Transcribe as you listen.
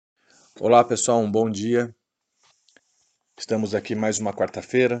Olá pessoal, um bom dia. Estamos aqui mais uma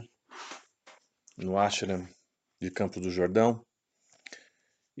quarta-feira no Ashram de Campos do Jordão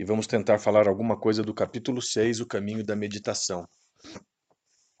e vamos tentar falar alguma coisa do capítulo 6, o caminho da meditação.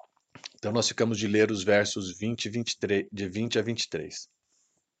 Então nós ficamos de ler os versos 20 e 23, de 20 a 23.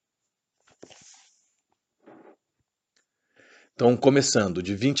 Então começando,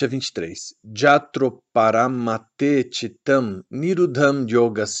 de 20 a 23. Jatro paramate chitam nirudham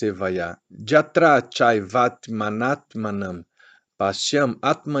yoga sevaya jatra chaivat manatmanam pashyam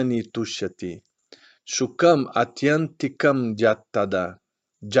atmani tushyati Shukam atyantikam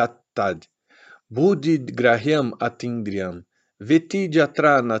jattad, buddhi grahyam atindriyam, veti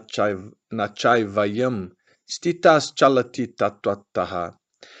jatra nachayvayam, stitas chalati tattvataha.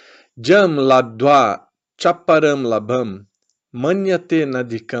 Jam ladva chaparam labham, manyate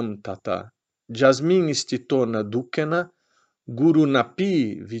nadikam tata. Jasmin stito nadukena, guru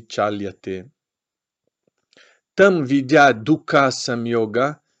napi vichalyate. Tam vidya dukkha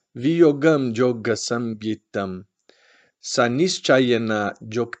samyoga, viyogam yoga samgyitam. Sanischayana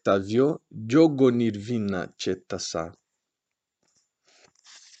Joktavyo Jogo Nirvina Chetasa.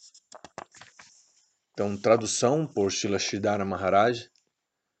 Então, tradução por Srila Sridhara Maharaj,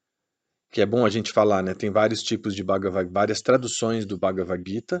 que é bom a gente falar, né? Tem vários tipos de várias traduções do Bhagavad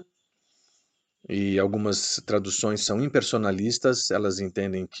Gita, e algumas traduções são impersonalistas, elas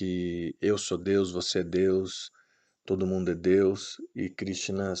entendem que eu sou Deus, você é Deus, todo mundo é Deus, e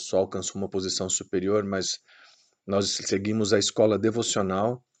Krishna só alcançou uma posição superior, mas nós seguimos a escola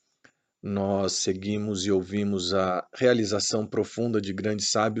devocional. Nós seguimos e ouvimos a realização profunda de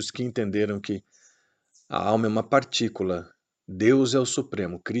grandes sábios que entenderam que a alma é uma partícula, Deus é o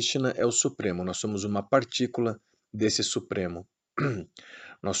Supremo, Krishna é o Supremo, nós somos uma partícula desse Supremo.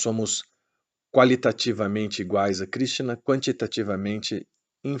 Nós somos qualitativamente iguais a Krishna, quantitativamente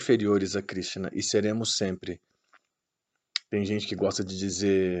inferiores a Krishna, e seremos sempre. Tem gente que gosta de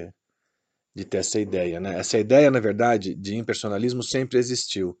dizer, de ter essa ideia, né? Essa ideia, na verdade, de impersonalismo sempre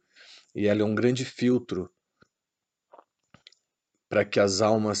existiu. E ela é um grande filtro para que as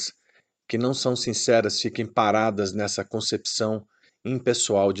almas que não são sinceras fiquem paradas nessa concepção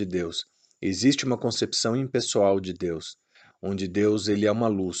impessoal de Deus. Existe uma concepção impessoal de Deus, onde Deus ele é uma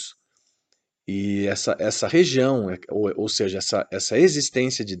luz. E essa região, ou seja, essa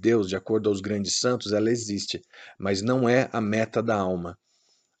existência de Deus, de acordo aos grandes santos, ela existe, mas não é a meta da alma.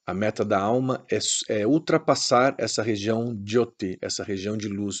 A meta da alma é ultrapassar essa região Jyoti, essa região de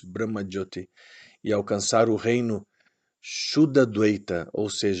luz, Brahma Jyoti, e alcançar o reino Shuddha Dvaita, ou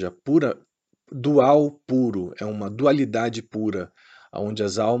seja, dual puro, é uma dualidade pura, onde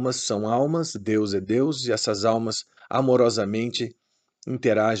as almas são almas, Deus é Deus, e essas almas amorosamente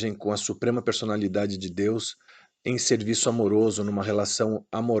interagem com a suprema personalidade de Deus em serviço amoroso, numa relação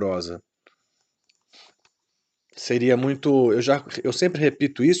amorosa. Seria muito, eu sempre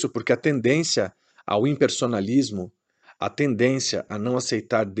repito isso porque a tendência ao impersonalismo, a tendência a não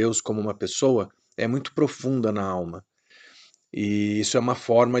aceitar Deus como uma pessoa é muito profunda na alma. E isso é uma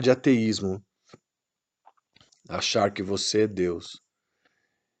forma de ateísmo. Achar que você é Deus.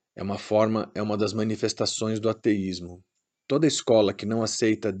 É uma das manifestações do ateísmo. Toda escola que não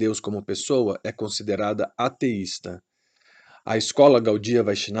aceita Deus como pessoa é considerada ateísta. A escola Gaudiya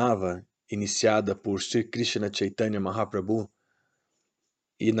Vaishnava, iniciada por Sri Krishna Chaitanya Mahaprabhu,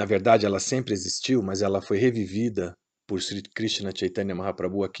 e na verdade ela sempre existiu, mas ela foi revivida por Sri Krishna Chaitanya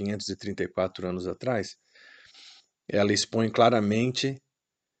Mahaprabhu há 534 anos atrás, ela expõe claramente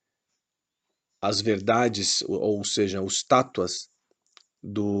as verdades, ou seja, os tátuas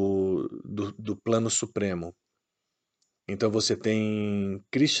do plano supremo. Então você tem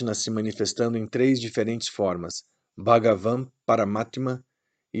Krishna se manifestando em três diferentes formas: Bhagavan, Paramatma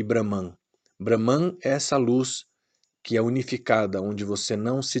e Brahman. Brahman é essa luz que é unificada, onde você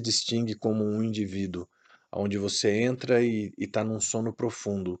não se distingue como um indivíduo, onde você entra e está num sono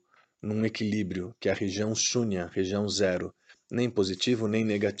profundo, num equilíbrio, que é a região Shunya, região zero, nem positivo nem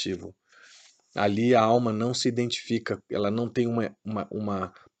negativo. Ali a alma não se identifica, ela não tem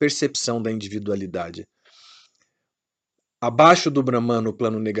uma percepção da individualidade. Abaixo do Brahman, no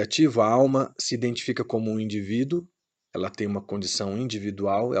plano negativo, a alma se identifica como um indivíduo, ela tem uma condição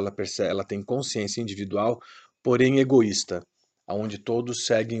individual, ela tem consciência individual, porém egoísta, onde todos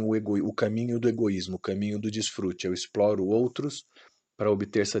seguem o caminho do egoísmo, o caminho do desfrute. Eu exploro outros para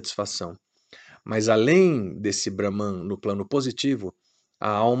obter satisfação. Mas além desse Brahman no plano positivo, a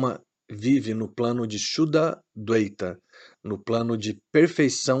alma vive no plano de Shuddha Dvaita, no plano de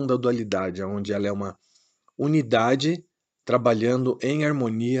perfeição da dualidade, onde ela é uma unidade trabalhando em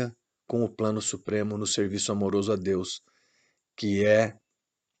harmonia com o plano supremo no serviço amoroso a Deus, que é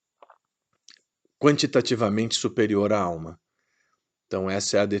quantitativamente superior à alma. Então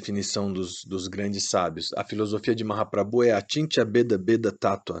essa é a definição dos grandes sábios. A filosofia de Mahaprabhu é Achintya Beda Beda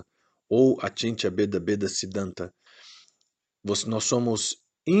Tattva, ou Achintya Beda Beda Siddhanta. Nós somos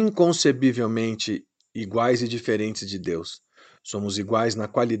inconcebivelmente iguais e diferentes de Deus. Somos iguais na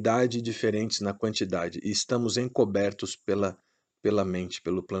qualidade e diferentes na quantidade. E estamos encobertos pela mente,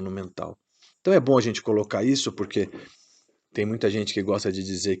 pelo plano mental. Então é bom a gente colocar isso, porque tem muita gente que gosta de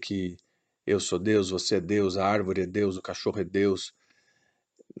dizer que eu sou Deus, você é Deus, a árvore é Deus, o cachorro é Deus.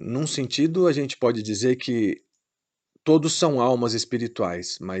 Num sentido, a gente pode dizer que todos são almas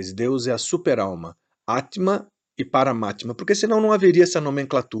espirituais, mas Deus é a super-alma, Atma e Paramatma, porque senão não haveria essa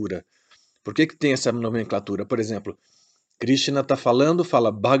nomenclatura. Por que tem essa nomenclatura? Por exemplo, Krishna está falando,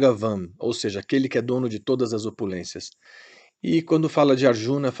 fala Bhagavan, ou seja, aquele que é dono de todas as opulências. E quando fala de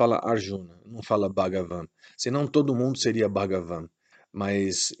Arjuna, fala Arjuna, não fala Bhagavan. Senão todo mundo seria Bhagavan.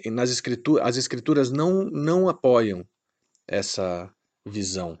 Mas as escrituras não apoiam essa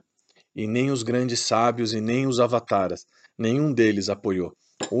visão. E nem os grandes sábios e nem os avataras. Nenhum deles apoiou.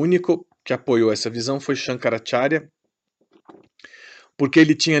 O único que apoiou essa visão foi Shankaracharya, porque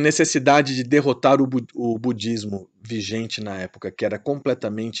ele tinha necessidade de derrotar o budismo vigente na época, que era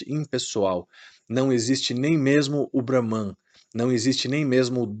completamente impessoal. Não existe nem mesmo o Brahman, não existe nem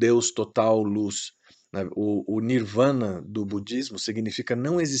mesmo o Deus total luz. O nirvana do budismo significa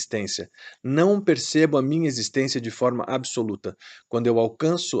não existência. Não percebo a minha existência de forma absoluta. Quando eu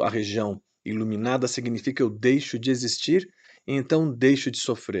alcanço a região iluminada, significa que eu deixo de existir e então deixo de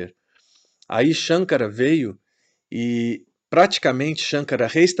sofrer. Aí Shankara veio e praticamente Shankara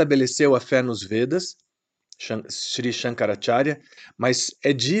reestabeleceu a fé nos Vedas, Sri Shankaracharya, mas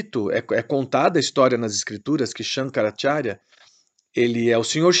é dito, é contada a história nas escrituras que Shankaracharya, ele é o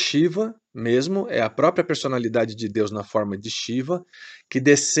Senhor Shiva mesmo, é a própria personalidade de Deus na forma de Shiva, que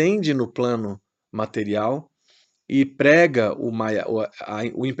descende no plano material e prega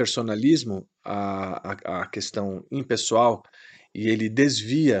o impersonalismo, a questão impessoal, e ele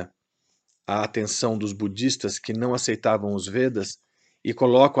desvia a atenção dos budistas que não aceitavam os Vedas e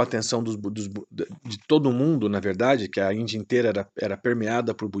colocam a atenção de todo mundo, na verdade, que a Índia inteira era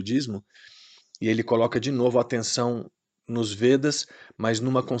permeada por budismo, e ele coloca de novo a atenção nos Vedas, mas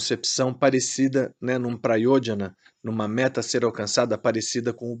numa concepção parecida, né, num prayojana, numa meta a ser alcançada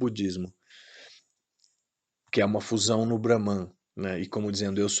parecida com o budismo, que é uma fusão no Brahman, né, e como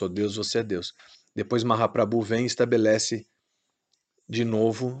dizendo, eu sou Deus, você é Deus. Depois Mahaprabhu vem e estabelece de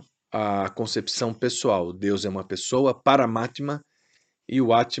novo a concepção pessoal. Deus é uma pessoa, Paramatma, e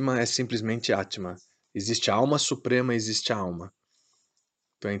o Atma é simplesmente Atma. Existe a alma suprema, existe a alma.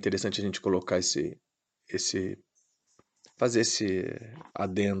 Então é interessante a gente colocar fazer esse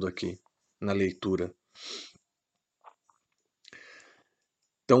adendo aqui na leitura.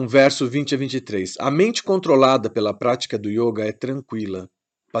 Então, verso 20 a 23. A mente controlada pela prática do yoga é tranquila,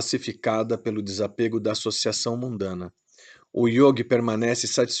 pacificada pelo desapego da associação mundana. O yogi permanece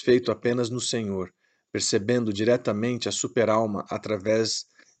satisfeito apenas no Senhor, percebendo diretamente a superalma através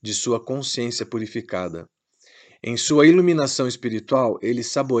de sua consciência purificada. Em sua iluminação espiritual, ele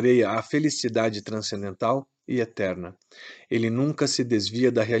saboreia a felicidade transcendental e eterna. Ele nunca se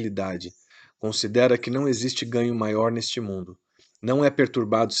desvia da realidade. Considera que não existe ganho maior neste mundo. Não é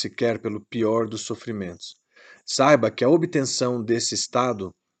perturbado sequer pelo pior dos sofrimentos. Saiba que a obtenção desse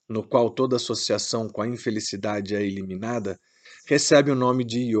estado, no qual toda associação com a infelicidade é eliminada, recebe o nome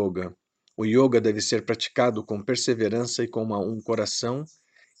de yoga. O yoga deve ser praticado com perseverança e com um coração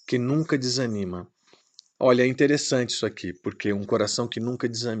que nunca desanima. Olha, é interessante isso aqui, porque um coração que nunca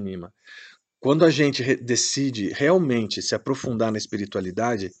desanima. Quando a gente decide realmente se aprofundar na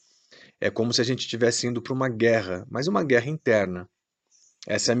espiritualidade, é como se a gente estivesse indo para uma guerra, mas uma guerra interna.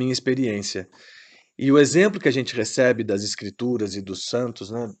 Essa é a minha experiência. E o exemplo que a gente recebe das escrituras e dos santos,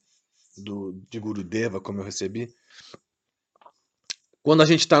 né, de Gurudeva, como eu recebi, quando a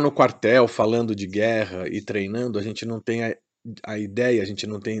gente está no quartel falando de guerra e treinando, a gente não tem a ideia, a gente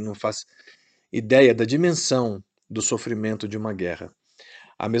não faz ideia da dimensão do sofrimento de uma guerra.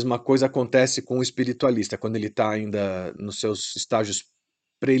 A mesma coisa acontece com o espiritualista, quando ele está ainda nos seus estágios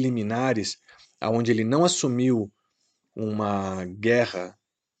preliminares, onde ele não assumiu uma guerra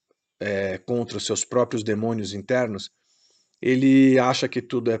contra os seus próprios demônios internos, ele acha que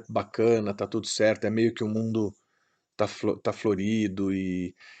tudo é bacana, tá tudo certo, é meio que o mundo tá florido,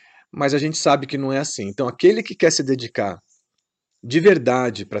 mas a gente sabe que não é assim. Então, aquele que quer se dedicar de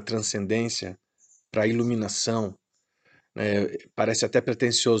verdade para a transcendência, para a iluminação, parece até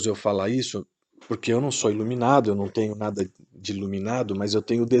pretensioso eu falar isso, porque eu não sou iluminado, eu não tenho nada de iluminado, mas eu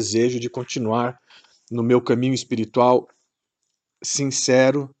tenho o desejo de continuar no meu caminho espiritual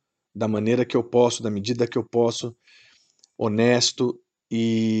sincero, da maneira que eu posso, da medida que eu posso, honesto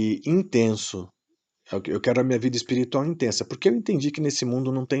e intenso. Eu quero a minha vida espiritual intensa, porque eu entendi que nesse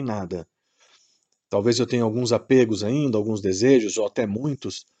mundo não tem nada. Talvez eu tenha alguns apegos ainda, alguns desejos, ou até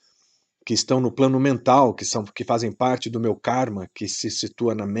muitos, que estão no plano mental, que fazem parte do meu karma, que se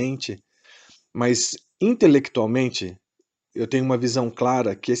situa na mente, mas intelectualmente eu tenho uma visão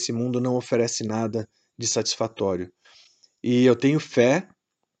clara que esse mundo não oferece nada de satisfatório. E eu tenho fé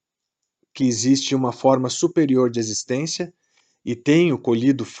que existe uma forma superior de existência e tenho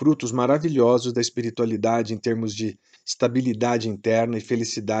colhido frutos maravilhosos da espiritualidade em termos de estabilidade interna e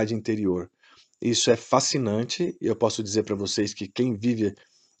felicidade interior. Isso é fascinante e eu posso dizer para vocês que quem vive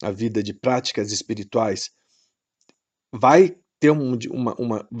a vida de práticas espirituais vai ter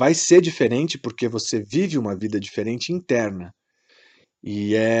vai ser diferente porque você vive uma vida diferente interna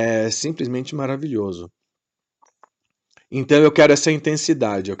e é simplesmente maravilhoso. Então eu quero essa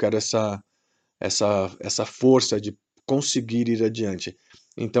intensidade, eu quero essa força de conseguir ir adiante.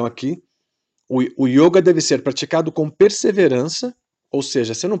 Então aqui o yoga deve ser praticado com perseverança, ou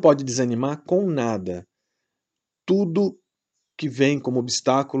seja, você não pode desanimar com nada. Tudo que vem como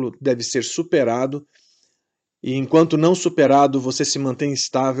obstáculo deve ser superado e enquanto não superado, você se mantém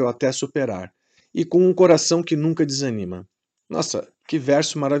estável até superar. E com um coração que nunca desanima. Nossa, que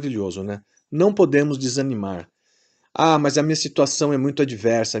verso maravilhoso, né? Não podemos desanimar. Ah, mas a minha situação é muito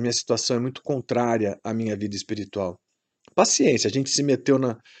adversa, a minha situação é muito contrária à minha vida espiritual. Paciência, a gente se meteu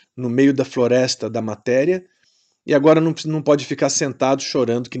no meio da floresta da matéria e agora não pode ficar sentado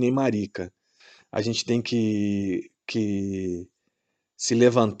chorando que nem marica. A gente tem que se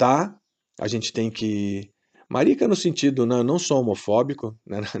levantar, a gente tem que. Marica no sentido, não sou homofóbico,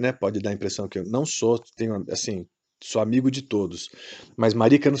 né? Pode dar a impressão que eu não sou, tenho assim, sou amigo de todos. Mas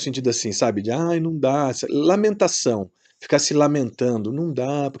marica no sentido assim, sabe? De ai, não dá. Lamentação. Ficar se lamentando, não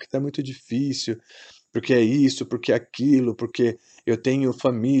dá, porque tá muito difícil, porque é isso, porque é aquilo, porque eu tenho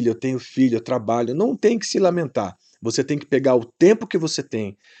família, eu tenho filho, eu trabalho. Não tem que se lamentar. Você tem que pegar o tempo que você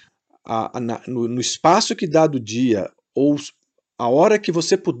tem, no espaço que dá do dia, ou a hora que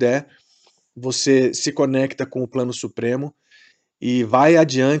você puder, você se conecta com o plano supremo e vai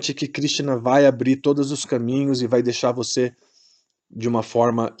adiante que Krishna vai abrir todos os caminhos e vai deixar você de uma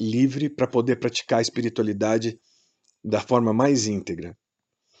forma livre para poder praticar a espiritualidade da forma mais íntegra.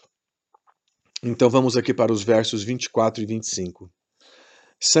 Então vamos aqui para os versos 24 e 25.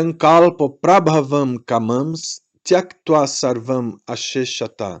 Sankalpa prabhavam kamams tyaktva sarvam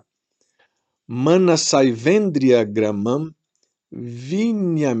asheshata manasaivendriya gramam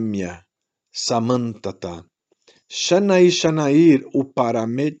vinyamya samantata Shanai Shanair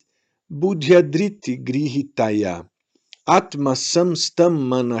Uparamed Buddhyadriti Grihitaya Atma Samstam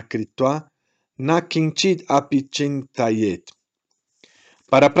Manakritva Nakinchit Apichintayet.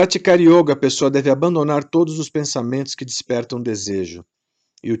 Para praticar yoga, a pessoa deve abandonar todos os pensamentos que despertam desejo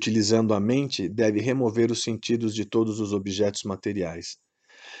e, utilizando a mente, deve remover os sentidos de todos os objetos materiais.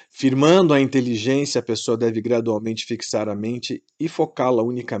 Firmando a inteligência, a pessoa deve gradualmente fixar a mente e focá-la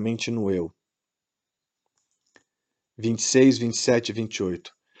unicamente no eu. 26, 27 e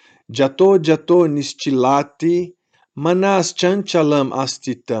 28. Jato nistilati manas chanchalam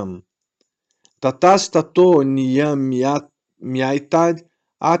astitam. Tatastato niyamyaitad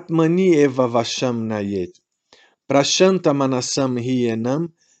atmani eva vasham nayet. Prashanta manasam hiyenam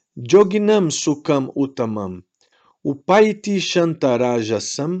joginam sukam utamam. Upaiti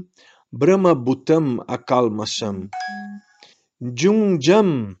shantarajasam brahma bhutam akalmasham.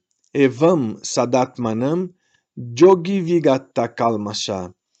 Junjam evam sadatmanam Jogi Vigata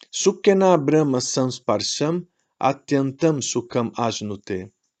Kalmasha Sukhena Brahma Sansparsham Atyantam Sukham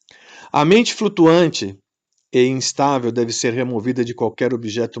Ajnute. A mente flutuante e instável deve ser removida de qualquer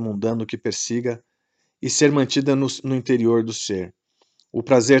objeto mundano que persiga e ser mantida no interior do ser. O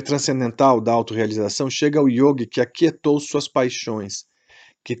prazer transcendental da autorrealização chega ao yogi que aquietou suas paixões,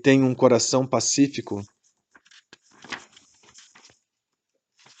 que tem um coração pacífico,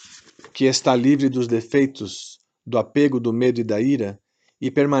 que está livre dos defeitos do apego, do medo e da ira, e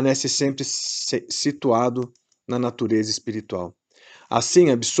permanece sempre situado na natureza espiritual.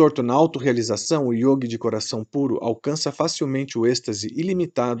 Assim, absorto na autorrealização, o yogi de coração puro alcança facilmente o êxtase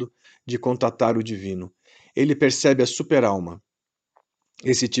ilimitado de contatar o divino. Ele percebe a superalma.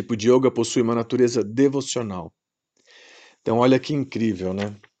 Esse tipo de yoga possui uma natureza devocional. Então, olha que incrível,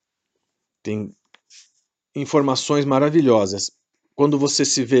 né? Tem informações maravilhosas. Quando você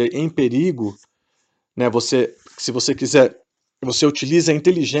se vê em perigo, né, se você quiser, você utiliza a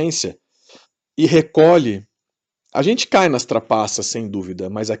inteligência e recolhe. A gente cai nas trapaças, sem dúvida,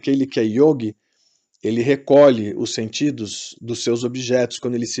 mas aquele que é yogi, ele recolhe os sentidos dos seus objetos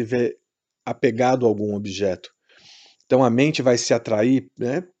quando ele se vê apegado a algum objeto. Então a mente vai se atrair,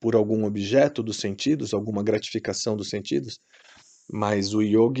 né, por algum objeto dos sentidos, alguma gratificação dos sentidos, mas o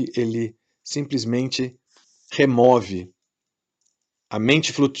yogi, ele simplesmente remove. A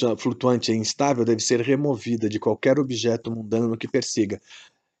mente flutuante e instável deve ser removida de qualquer objeto mundano que persiga.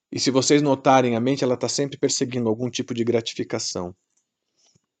 E se vocês notarem, a mente ela está sempre perseguindo algum tipo de gratificação.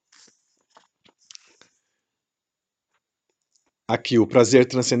 Aqui, o prazer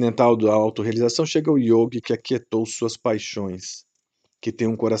transcendental da autorrealização chega ao yogi que aquietou suas paixões, que tem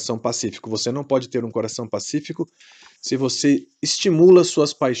um coração pacífico. Você não pode ter um coração pacífico se você estimula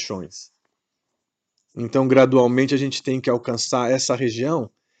suas paixões. Então, gradualmente, a gente tem que alcançar essa região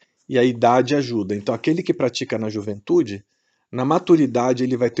e a idade ajuda. Então, aquele que pratica na juventude, na maturidade,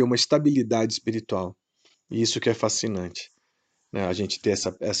 ele vai ter uma estabilidade espiritual. E isso que é fascinante, né? A gente ter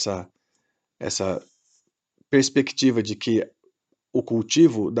essa perspectiva de que o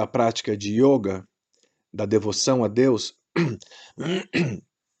cultivo da prática de yoga, da devoção a Deus,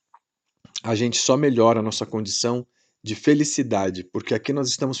 a gente só melhora a nossa condição de felicidade, porque aqui nós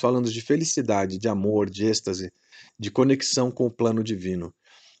estamos falando de felicidade, de amor, de êxtase, de conexão com o plano divino.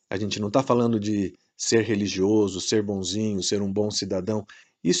 A gente não está falando de ser religioso, ser bonzinho, ser um bom cidadão.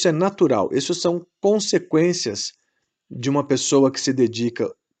 Isso é natural. Isso são consequências de uma pessoa que se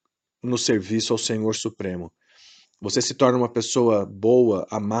dedica no serviço ao Senhor Supremo. Você se torna uma pessoa boa,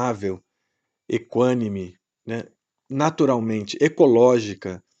 amável, equânime, né? Naturalmente,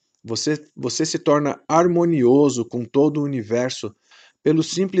 ecológica. Você se torna harmonioso com todo o universo pelo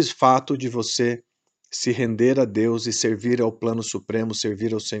simples fato de você se render a Deus e servir ao plano supremo,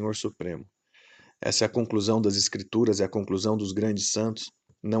 servir ao Senhor Supremo. Essa é a conclusão das Escrituras, é a conclusão dos grandes santos,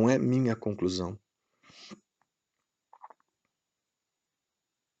 não é minha conclusão.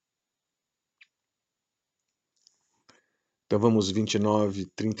 Então vamos 29,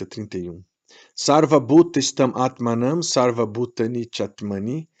 30, 31. Sarva bhutistam atmanam sarva bhutani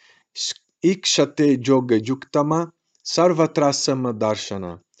chatmani ikshate yoga yuktama sarvatrasama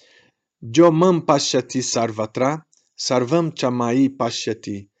darshana. Jomam pashyati sarvatra sarvam chamai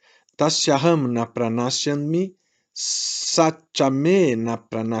pashyati tasyaham na pranasyanmi sachame na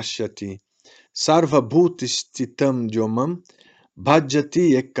pranashyati sarva bhutistitam jomam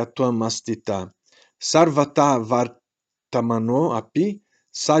bhajati ekatvam astita sarvata vartamano api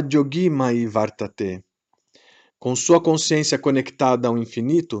sadyogi mai vartate. Com sua consciência conectada ao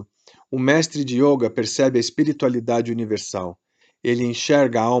infinito, o mestre de yoga percebe a espiritualidade universal. Ele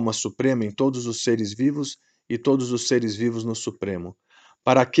enxerga a alma suprema em todos os seres vivos e todos os seres vivos no Supremo.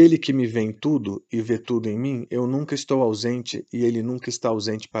 Para aquele que me vê em tudo e vê tudo em mim, eu nunca estou ausente e ele nunca está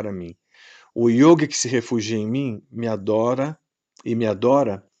ausente para mim. O yogi que se refugia em mim me adora e me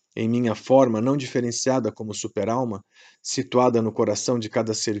adora em minha forma não diferenciada como superalma, situada no coração de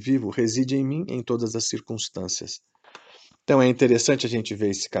cada ser vivo, reside em mim em todas as circunstâncias. Então é interessante a gente ver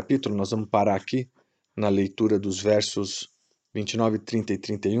esse capítulo, nós vamos parar aqui na leitura dos versos 29, 30 e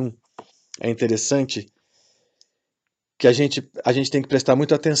 31. É interessante que a gente tem que prestar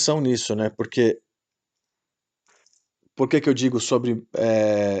muita atenção nisso, né? Porque por que eu digo sobre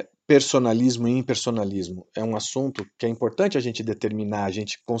personalismo e impersonalismo? É um assunto que é importante a gente determinar, a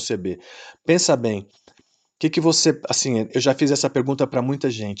gente conceber. Pensa bem, que você, assim, eu já fiz essa pergunta para muita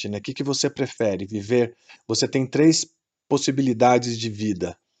gente, né? O que você prefere viver? Você tem três possibilidades de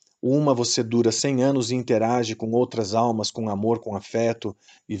vida. Uma, você dura 100 anos e interage com outras almas, com amor, com afeto,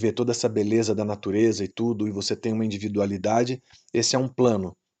 e vê toda essa beleza da natureza e tudo, e você tem uma individualidade. Esse é um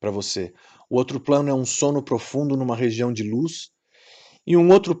plano para você. O outro plano é um sono profundo numa região de luz. E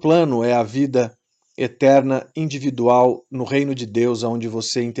um outro plano é a vida eterna, individual, no reino de Deus, onde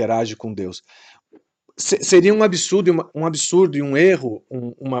você interage com Deus. Seria um absurdo e um erro,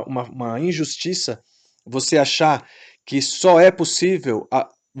 uma injustiça, você achar que só é possível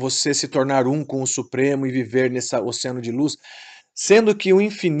você se tornar um com o Supremo e viver nesse oceano de luz, sendo que o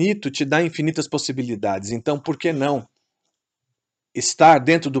infinito te dá infinitas possibilidades. Então, por que não estar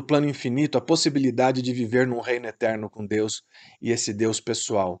dentro do plano infinito a possibilidade de viver num reino eterno com Deus e esse Deus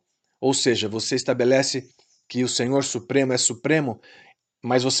pessoal? Ou seja, você estabelece que o Senhor Supremo é supremo,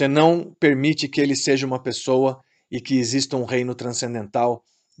 mas você não permite que ele seja uma pessoa e que exista um reino transcendental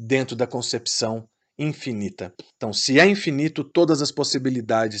dentro da concepção infinita. Então, se é infinito, todas as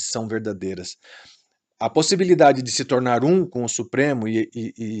possibilidades são verdadeiras. A possibilidade de se tornar um com o Supremo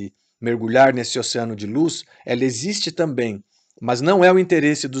e mergulhar nesse oceano de luz, ela existe também, mas não é o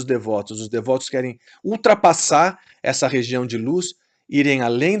interesse dos devotos. Os devotos querem ultrapassar essa região de luz, irem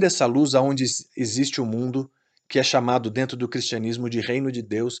além dessa luz aonde existe o mundo que é chamado dentro do cristianismo de reino de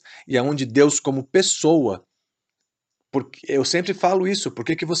Deus, e aonde Deus como pessoa, porque eu sempre falo isso, por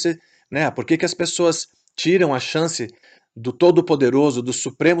que que você, né, por que que as pessoas tiram a chance do Todo-Poderoso, do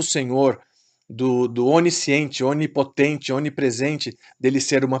Supremo Senhor, do onisciente, onipotente, onipresente, dele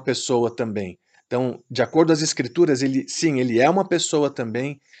ser uma pessoa também? Então, de acordo às escrituras, ele, sim, ele é uma pessoa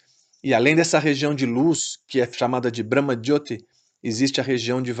também, e além dessa região de luz, que é chamada de Brahma-jyoti, existe a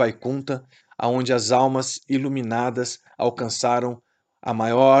região de Vaikunta, onde as almas iluminadas alcançaram a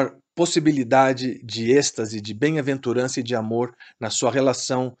maior possibilidade de êxtase, de bem-aventurança e de amor na sua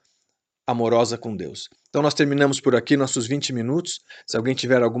relação amorosa com Deus. Então nós terminamos por aqui nossos 20 minutos. Se alguém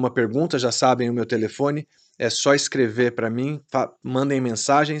tiver alguma pergunta, já sabem o meu telefone, é só escrever para mim, mandem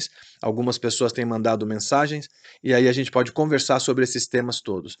mensagens, algumas pessoas têm mandado mensagens, e aí a gente pode conversar sobre esses temas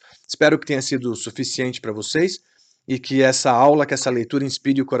todos. Espero que tenha sido suficiente para vocês e que essa aula, que essa leitura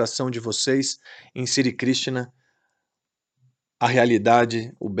inspire o coração de vocês em Sri Krishna, a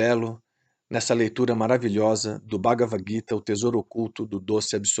realidade, o belo, nessa leitura maravilhosa do Bhagavad Gita, o tesouro oculto do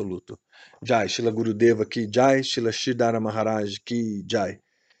doce absoluto. Jai, Shila Gurudeva ki Jai, Shila Shridhara Maharaj ki Jai.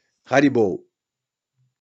 Haribol.